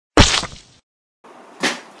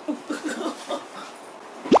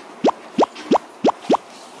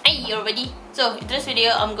you're ready. So in this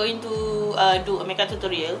video, I'm going to do a makeup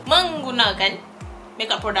tutorial menggunakan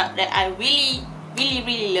makeup product that I really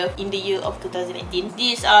love in the year of 2018.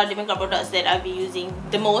 These are the makeup products that I've been using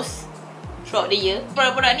the most throughout the year.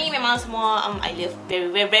 Produk-produk ni memang semua I love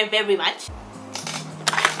very much.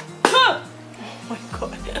 Oh my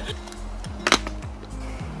god.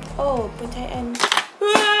 Oh, pencahayaan.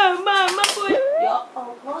 Mama pun. Ya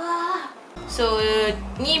Allah. So,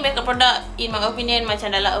 ni makeup product in my opinion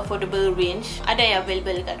macam dalam affordable range. Ada yang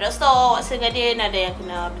available dekat drugstore, Watson Garden, ada yang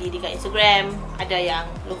kena beli dekat Instagram, ada yang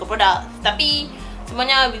local product. Tapi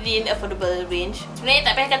semuanya within affordable range.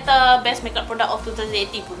 Sebenarnya tak payah kata best makeup product of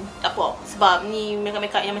 2018 pun tak apa. Sebab ni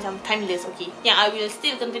makeup-makeup yang macam timeless, okay. Yang I will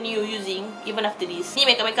still continue using even after this. Ni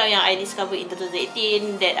makeup-makeup yang I discovered in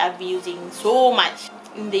 2018 that I've been using so much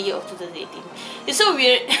in the year of 2018. It's so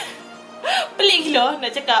weird. Pelik gila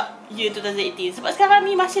nak cakap year 2018 sebab sekarang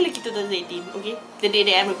ni masih lagi 2018, okay? The day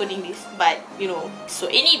that I'm recording this, but you know. So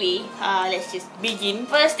anyway, let's just begin.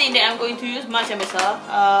 First thing that I'm going to use macam biasa,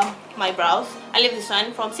 my brows. I love this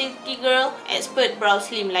one from Silky Girl Expert Brow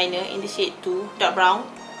Slim Liner in the shade 2 dark brown.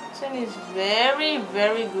 This one is very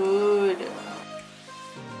good.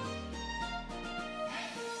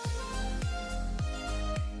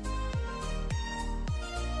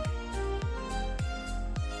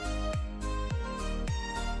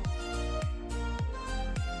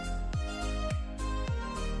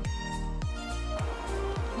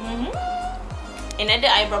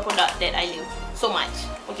 Another eyebrow product that I love so much.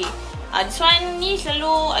 Okay, this one ni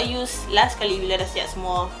selalu I use last kali bila dah siap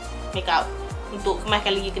semua makeup untuk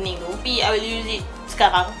kemaskan lagi kening tu. Tapi I will use it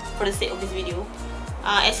sekarang for the sake of this video.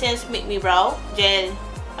 Essence Make Me Brow Gel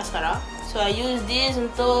Mascara. So I use this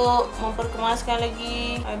untuk memperkemaskan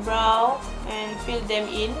lagi eyebrow and fill them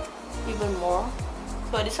in even more.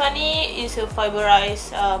 So this one ni is a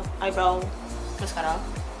fiberized eyebrow mascara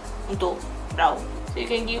untuk brow. So you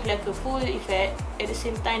can give like a full effect. At the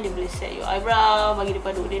same time, dia boleh set your eyebrow, bagi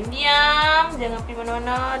dia duduk dan diam. Jangan pergi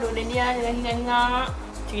mana-mana, duduk dan diam, jangan hingar-hingar.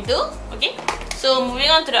 Macam itu, okay? So moving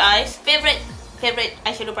on to the eyes. Favorite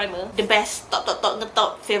eyeshadow primer. The best, top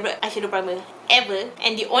favorite eyeshadow primer ever.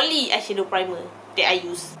 And the only eyeshadow primer that I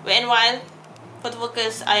use. Wet n Wild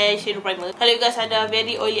Photofocus eyeshadow primer. Kalau you guys ada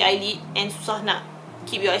very oily eyelid and susah nak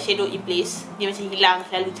keep your eyeshadow in place, dia macam hilang,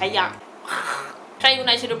 selalu cayak. Try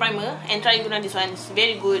guna eyeshadow primer and try guna this one. It's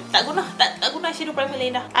very good. Tak guna eyeshadow primer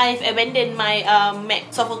lain dah. I've abandoned my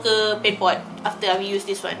MAC soft focus pen pot after I've used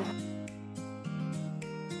this one.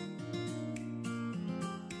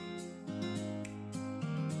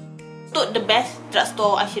 Untuk the best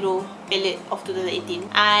drugstore eyeshadow palette of 2018,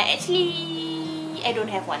 I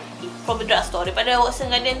don't have one from the drugstore. Daripada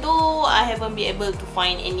Watson Garden tu, I haven't been able to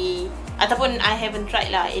find any, ataupun I haven't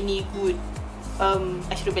tried lah any good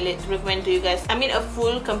eyeshadow palette to recommend to you guys. I mean a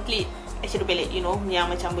full complete eyeshadow palette, you know, yang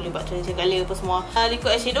macam boleh buat transition colour apa semua.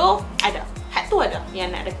 Liquid eyeshadow ada, hat tu ada yang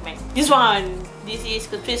nak recommend. This one, this is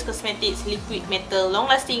Catrice Cosmetics Liquid Metal Long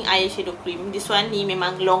Lasting Eyeshadow Cream. This one ni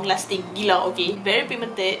memang long lasting gila, okay. Very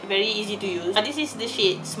pigmented, very easy to use. This is the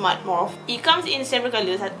shade Smart Morph. It comes in several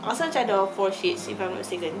colours. Rasa macam ada 4 shades if I'm not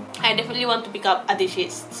mistaken. I definitely want to pick up other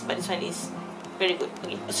shades, but this one is very good.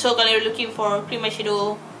 Okay, so kalau you're looking for cream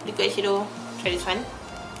eyeshadow, liquid eyeshadow, try this one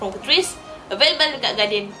from Catrice. Available dekat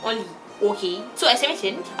Garden only. Okay, so as I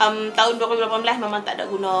mentioned, tahun 2018 memang tak ada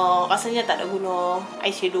guna, rasanya tak ada guna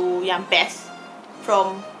eyeshadow yang best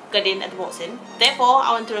from Garden atau Watson. Therefore,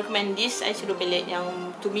 I want to recommend this eyeshadow palette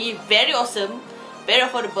yang to me very awesome, very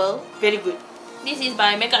affordable, very good. This is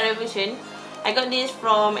by Makeup Revolution. I got this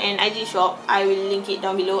from an IG shop. I will link it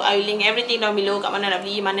down below. I will link everything down below. Kat mana nak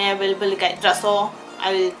beli, mana yang available dekat drugstore,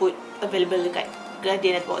 I will put available dekat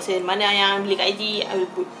Garden atau Watson. Mana yang beli kat IG, I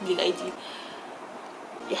will put beli kat IG.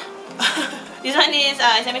 Yeah. This one is,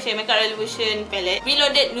 as I mentioned, Makeup Revolution palette.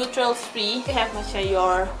 Reloaded Newtrals free. You have macam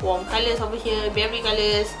your warm colours over here, berry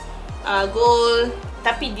colours, gold.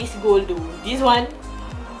 Tapi this gold tu, this one,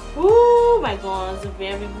 oh my god, it's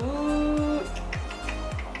very good.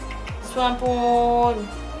 This one pun,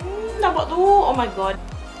 nampak tu, oh my god.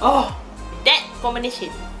 Oh, that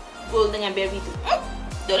combination, gold dengan berry tu.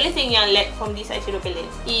 The only thing yang lack from this eyeshadow palette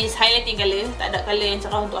is highlighting colour. Tak ada colour yang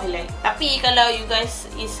cerah untuk highlight. Tapi kalau you guys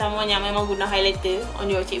is someone yang memang guna highlighter on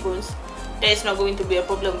your cheekbones, that is not going to be a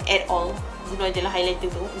problem at all. Guna je lah highlighter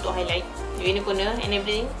tu untuk highlight your inner corner and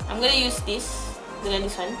everything. I'm gonna use this dengan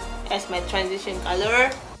this one as my transition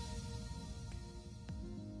colour.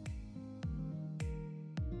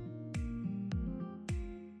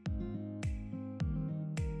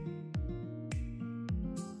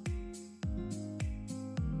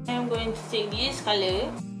 I'm going to take this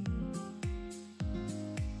colour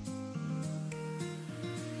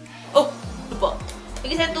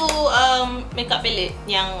Lagi satu makeup palette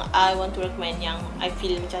yang I want to recommend, yang I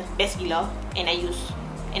feel macam best gila and I use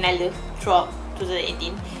and I love throughout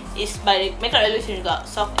 2018 is by Makeup Revolution juga,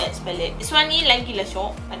 Soft Edge Palette. This one ni lagi lah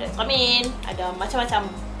syok. Ada Ultramin, ada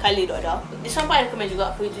macam-macam colour tu ada. This one pun I recommend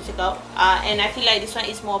juga for you to check out. And I feel like this one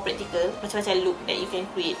is more practical, macam-macam look that you can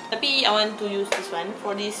create. Tapi I want to use this one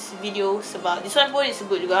for this video sebab this one pun is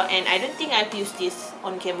good juga, and I don't think I've used this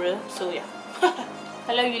on camera. So yeah.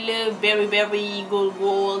 Kalau you love very gold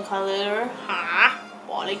colour,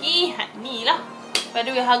 bawa lagi ni lah. By the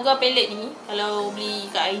way, harga palette ni kalau beli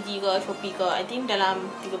kat IG ke Shopee ke, I think dalam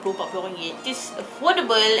RM30-40. It is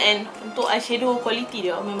affordable, and untuk eyeshadow quality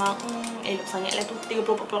dia memang elok sangat lah tu,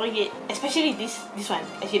 RM30-40. Especially this one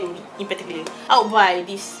eyeshadow ni in particular. I would buy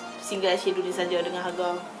this single eyeshadow ni saja dengan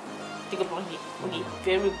harga RM30. Okay,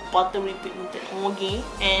 very buttery pigmented. Okay,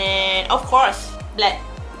 and of course black,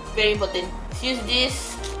 very important. Use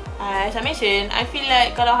this. As I mentioned, I feel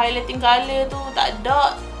like kalau highlighting colour tu tak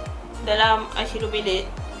ada dalam eyeshadow palette,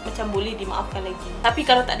 macam boleh dimaafkan lagi. Tapi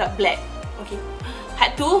kalau tak ada black, okay,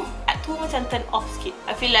 hat tu macam turn off sikit.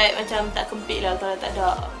 I feel like macam tak kempit lah kalau tak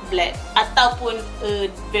ada black ataupun a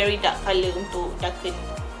very dark colour untuk darken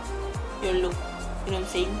your look. You know what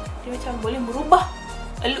I'm saying? Dia macam boleh merubah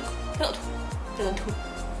a look. Tengok tu, jangan tu,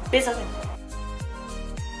 beza kan?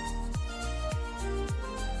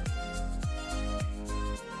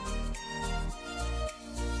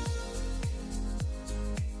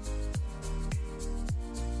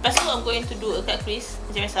 Lepas tu I'm going to do a cut crease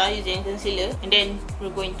macam biasa using concealer, and then we're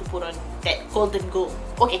going to put on that golden gold.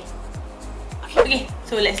 Okay,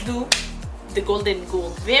 so let's do the golden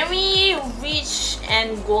gold. Very rich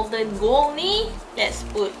and golden gold ni, let's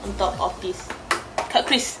put on top of this cut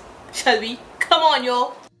crease, shall we? Come on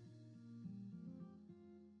yo.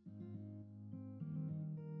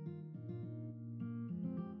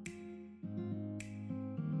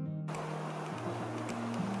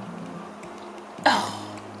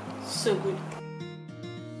 So good.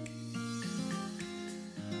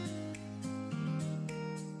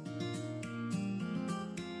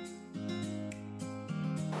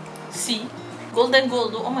 See, golden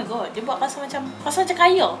gold tu, oh my god, dia buat rasa macam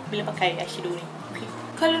kaya bila pakai eyeshadow ni. Okay,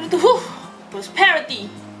 colour tu, prosperity.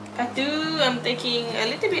 Lepas tu, I'm taking a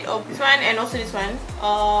little bit of this one and also this one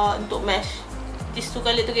untuk match these two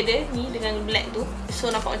colour together ni dengan black tu, so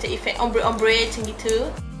nampak macam effect ombre macam gitu.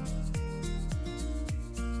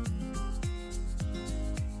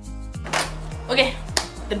 Okay,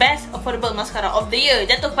 the best affordable mascara of the year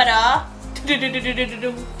jatuh pada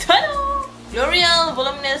Loreal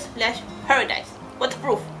Voluminous Lash Paradise.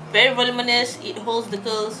 Waterproof, very voluminous, it holds the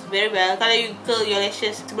curls very well. Kalau you curl your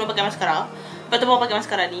lashes sebelum pakai mascara, lepas tu baru pakai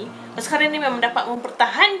mascara ni memang dapat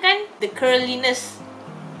mempertahankan the curliness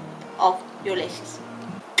of your lashes.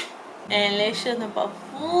 And lashes nampak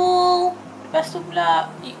full. Lepas tu pula,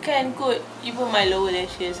 you can coat even my lower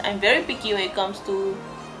lashes. I'm very picky when it comes to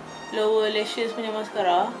lower lashes punya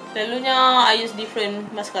mascara. Selalunya I use different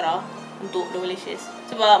mascara untuk lower lashes,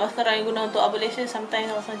 sebab mascara yang guna untuk upper lashes sometimes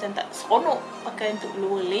rasa macam tak seronok pakai untuk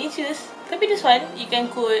lower lashes. Tapi this one, you can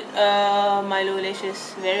coat my lower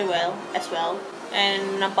lashes very well as well, and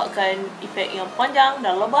menampakkan efek yang panjang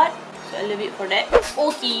dan lebat. So I love it for that.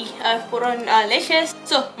 Okay, I've put on lashes.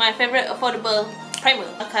 So my favourite affordable primer.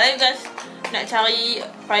 Kalau you guys nak cari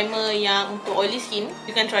primer yang untuk oily skin,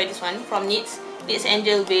 you can try this one from Nits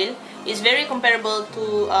Angel Veil. It's very comparable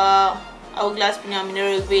to Hourglass punya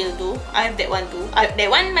Mineral Veil tu. I have that one too. That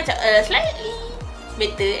one macam slightly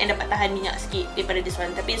better and dapat tahan minyak sikit daripada this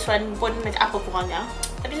one. Tapi this one pun macam apa kurangnya.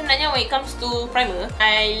 Tapi sebenarnya when it comes to primer,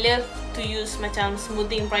 I love to use macam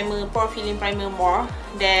smoothing primer, pore filling primer more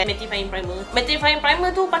than mattifying primer. Mattifying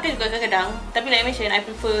primer tu pakai juga kadang-kadang, tapi like I mentioned, I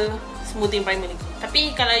prefer smoothing primer lagi.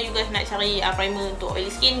 Tapi kalau you guys nak cari primer untuk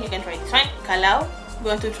oily skin, you can try this one. Kalau you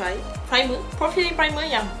want to try primer, pore filling primer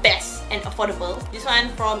yang best and affordable, this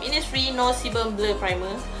one from Innisfree No Sebum Blur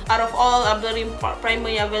Primer. Out of all blurring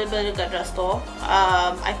primer yang available dekat drugstore,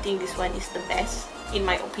 I think this one is the best in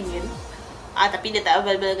my opinion. Tapi dia tak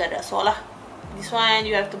available dekat drugstore lah. This one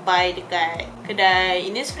you have to buy dekat kedai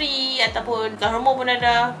Innisfree ataupun kat rumah pun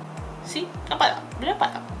ada. See? Nampak tak? Boleh nampak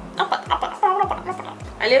tak? Nampak.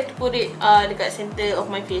 I love to put it dekat center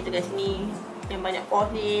of my face, dekat sini. Yang banyak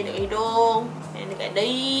pores ni, dekat hidung dan dekat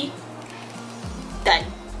dahi. Done.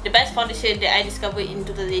 The best foundation that I discovered in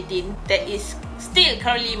 2018 that is still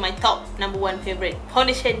currently my top #1 favorite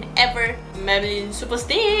foundation ever, Maybelline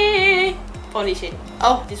Superstay foundation.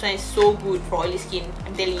 Oh, this one is so good for oily skin,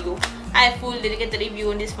 I'm telling you. I have full dedicated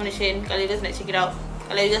review on this foundation. Kalau you guys nak check it out,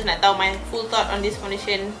 kalau you guys nak tahu my full thought on this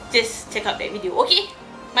foundation, just check out that video, okay?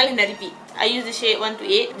 Malah dah repeat. I use the shade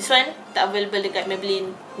 128. This one tak available dekat Maybelline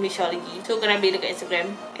Malaysia lagi. So korang beli dekat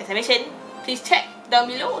Instagram. As I mentioned, please check down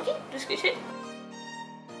below, okay? Description.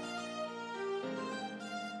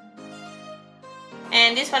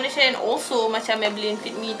 And this foundation also macam Maybelline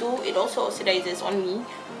Fit Me tu, it also oxidizes on me.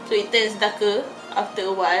 So it turns darker after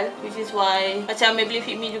a while, which is why macam Maybelline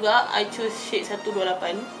Fit Me juga, I choose shade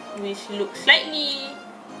 128, which looks slightly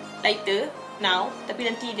lighter now, tapi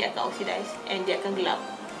nanti dia akan oxidize and dia akan gelap.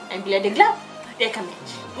 And bila dia gelap, dia akan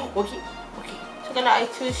match. Okay? Okay. So kalau I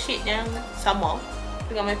choose shade yang sama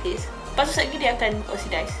dengan my face, lepas tu sekejap dia akan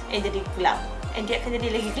oxidize and jadi gelap. And dia akan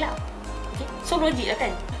jadi lagi gelap. Okay? So logik lah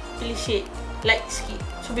kan? Pilih shade light sikit.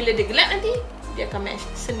 So bila dia gelap nanti, dia akan match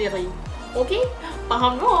sendiri. Okay?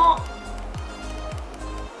 Faham tak?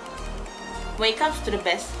 When it comes to the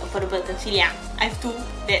best affordable concealer, I have two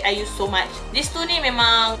that I use so much. These two ni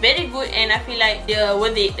memang very good and I feel like they're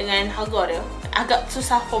worth it dengan harga dia. Agak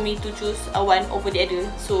susah for me to choose one over the other.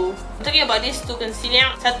 So, talking about these two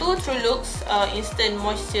concealer, satu Trulooks Instant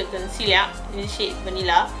Moisture Concealer in the shade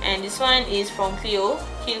Vanilla, and this one is from Clio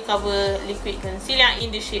Heel Cover Liquid Concealer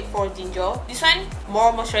in the shade For Ginger. This one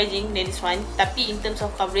more moisturizing than this one, tapi in terms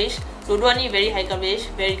of coverage, dua-dua ni very high coverage,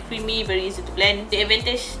 very creamy, very easy to blend. The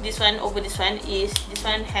advantage this one over this one is this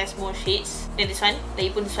one has more shades than this one.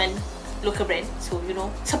 Lagipun this one local brand, so you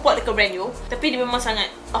know, support local brand yo. Tapi dia memang sangat,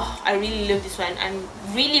 I really love this one. I'm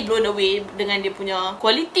really blown away dengan dia punya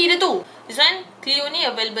quality dia tu. This one Clio ni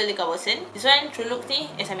available dekat Watson. This one Trulooks ni,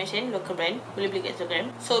 as I mentioned, local brand, boleh beli kat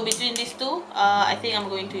Instagram. So between these two, I think I'm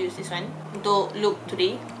going to use this one untuk look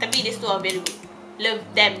today. Tapi these two are very good. Love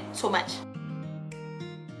them so much.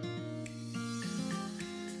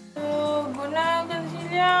 Guna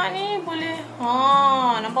concealer ni boleh,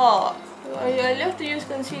 nampak? I love to use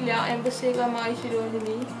concealer and bersihkan my eyeshadow macam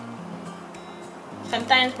ni.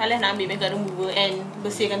 Sometimes malas nak ambil makeup remover and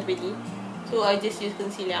bersihkan tepi ni. So I just use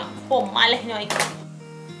concealer. Oh, malasnya I.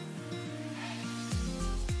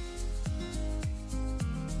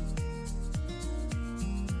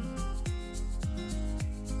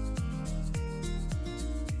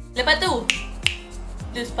 Lepas tu,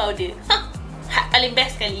 loose powder. Paling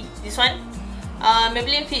best sekali. This one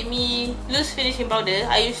Maybelline Fit Me Loose Finishing Powder.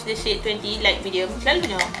 I use the shade 20 light medium.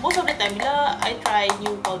 Selalunya, most of the time bila I try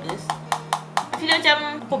new powders, I feel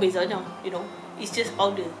macam apa bezanya, you know, it's just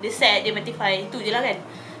powder. Dia set, dia mattify, tu je lah kan.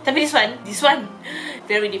 Tapi this one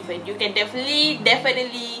very different. You can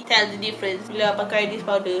definitely tell the difference bila pakai this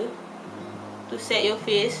powder to set your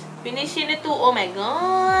face. Finishing dia tu, oh my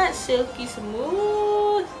god, silky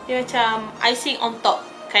smooth. Dia macam icing on top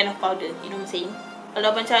kind of powder, you know what I'm saying?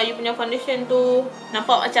 Kalau macam you punya foundation tu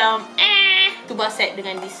nampak macam tu set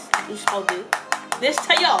dengan this loose powder, dia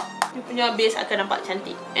saya you punya base akan nampak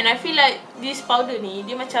cantik. And I feel like this powder ni,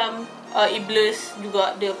 dia macam it blurs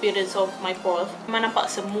juga the appearance of my pores. Memang nampak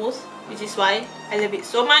smooth, which is why I love it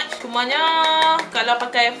so much. Cumanya kalau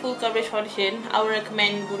pakai full coverage foundation, I would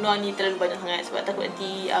recommend guna ni terlalu banyak sangat sebab takut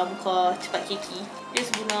nanti muka cepat keki.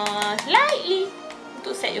 Just guna slightly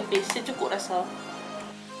untuk set your face, secukup rasa.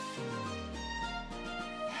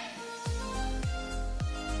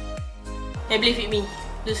 Maybelline Fit Me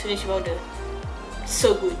Loose Finishing Powder,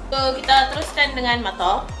 so good. So kita teruskan dengan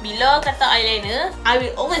mata. Bila kata eyeliner, I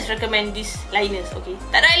will always recommend these liners, okay?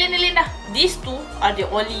 Tak ada eyeliner lain dah. These two are the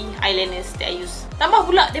only eyeliners that I use.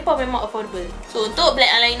 Tambah pula, mereka memang affordable. So untuk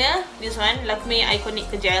black eyeliner, this one Lakme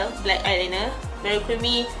Eyeconic Kajal Black Eyeliner, very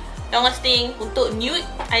creamy, long lasting. Untuk nude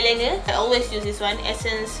eyeliner, I always use this one,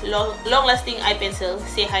 Essence Long Lasting Eye Pencil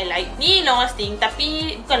Say Highlight. Ni long lasting,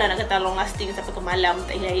 tapi bukanlah nak kata long lasting sampai ke malam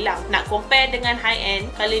tak hilang-hilang. Nak compare dengan high end,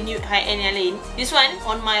 color nude high end yang lain, this one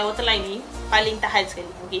on my waterline ni paling tahan sekali,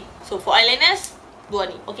 okay? So for eyeliners, dua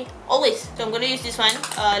ni, okay? Always. So I'm gonna use this one,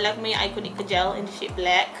 Lakme Eyeconic Kajal in the shade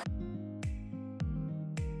black.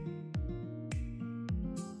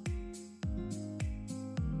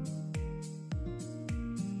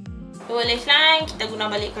 For lash line, kita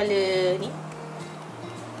guna balik colour ni.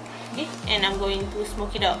 Okay, and I'm going to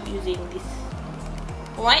smoke it out using this.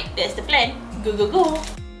 Alright, that's the plan. Go, go, go!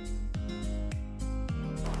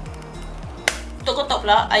 Untuk contour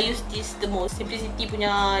pula, I use this the most. Simplysiti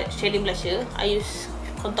punya shading blusher. I use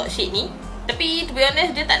contour shade ni. Tapi to be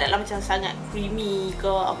honest, dia tak adalah macam sangat creamy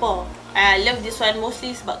ke apa. I love this one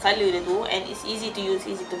mostly sebab colour dia tu. And it's easy to use,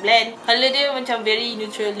 easy to blend. Colour dia macam very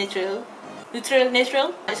neutral, natural.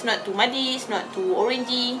 It's not too muddy, it's not too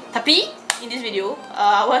orangey. Tapi in this video,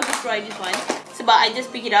 I want to try this one sebab I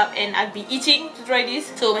just pick it up and I've been itching to try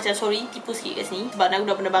this. So macam sorry, tipu sikit kat sini sebab nak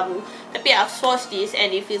guna benda baru. Tapi I've swatched this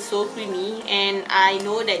and it feels so creamy. And I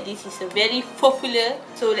know that this is a very popular.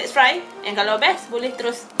 So let's try. And kalau best, boleh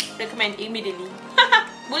terus recommend immediately.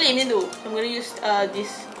 Boleh macam tu. I'm gonna use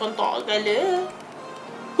this contour colour.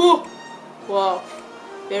 Wow,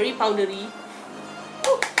 very powdery.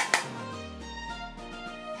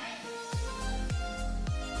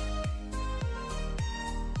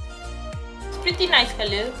 It's pretty nice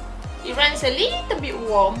colour. It runs a little bit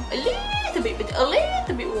warm, a little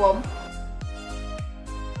bit warm.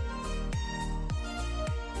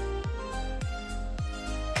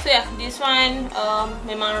 So yeah, this one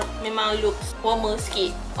memang looks warmer sikit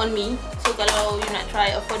on me. So kalau you nak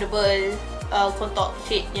try affordable contour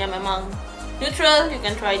shade yang memang neutral, you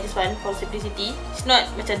can try this one from Simplysiti. It's not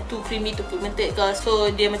macam too creamy, too pigmented ke, so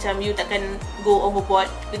dia macam you takkan go overboard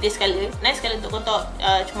with this colour. Nice colour untuk contour,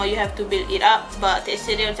 cuma you have to build it up sebab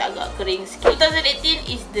texture dia macam agak kering sikit. 2018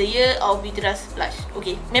 is the year of beautyra's blush.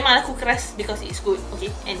 Okay, memang laku keras because it's good, okay,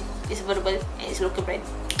 and it's affordable and it's local brand.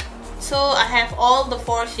 So I have all the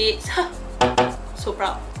 4 shades. So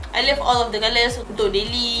proud. I love all of the colours. Untuk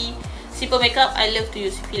daily simple makeup, I love to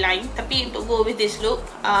use Feline. Tapi untuk go with this look,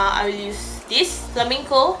 I will use this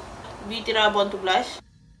Flamenco Beautyra Born to Blush.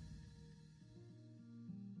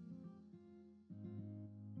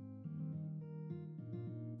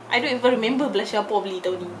 I don't even remember blusher apa beli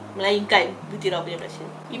tahun ni, melainkan Beautyra punya blusher.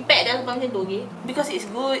 Impact dah sampai macam tu, okay? Because it's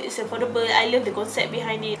good, it's affordable, I love the concept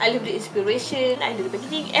behind it, I love the inspiration, I love the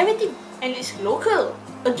packaging, everything. And it's local.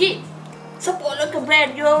 Again, support local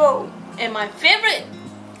brand, yo! And my favorite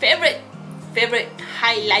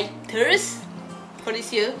highlighters for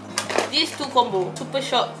this year, these two combo, super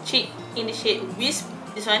short cheek in the shade Wisp,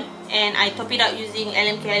 this one, and I top it up using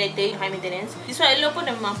LMK highlighter in high maintenance. This one alone pun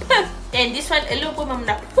dah memang and this one alone pun memang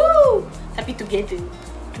dah tapi together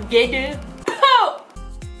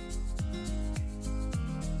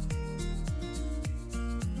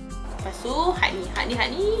lepas tu hak ni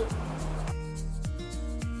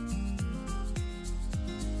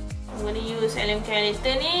I'm gonna use LMK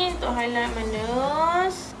highlighter ni untuk highlight my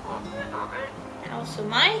nose and also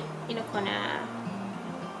my inner corner.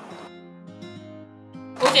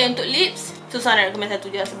 Okay, untuk lips, susah nak recommend satu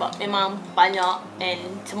je sebab memang banyak and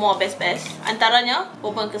semua best-best. Antaranya,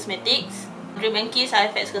 Open Cosmetics, Dream & Kiss,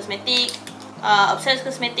 IFX Cosmetics, Obsessed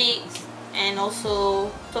Cosmetics, and also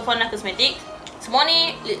Sofana Cosmetics. Semua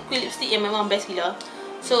ni liquid lipstick yang memang best gila.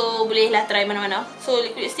 So, bolehlah try mana-mana. So,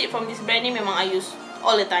 liquid lipstick from this brand ni memang I use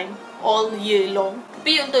all the time, all year long.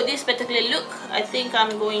 Tapi untuk this particular look, I think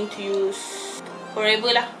I'm going to use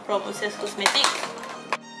Forever lah from Obsessed Cosmetics.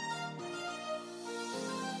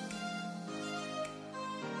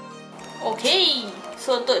 Okay,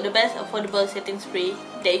 so untuk the best affordable setting spray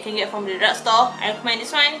that you can get from the drugstore, I recommend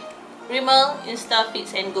this one, Rimmel Insta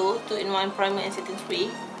Fix and Go 2-in-1 primer and setting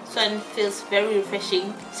spray. This one feels very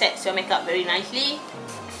refreshing, sets your makeup very nicely.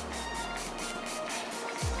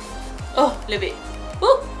 Oh, love it.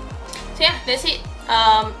 Woo! So yeah, that's it.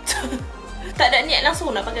 Tak ada niat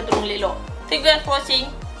langsung nak pakai tudung elok. Thank you guys for watching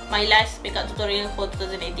my last makeup tutorial for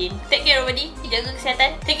 2018. Take care everybody, jaga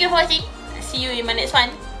kesihatan. Thank you for watching. See you in my next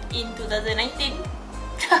one in 2019.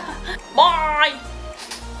 Bye!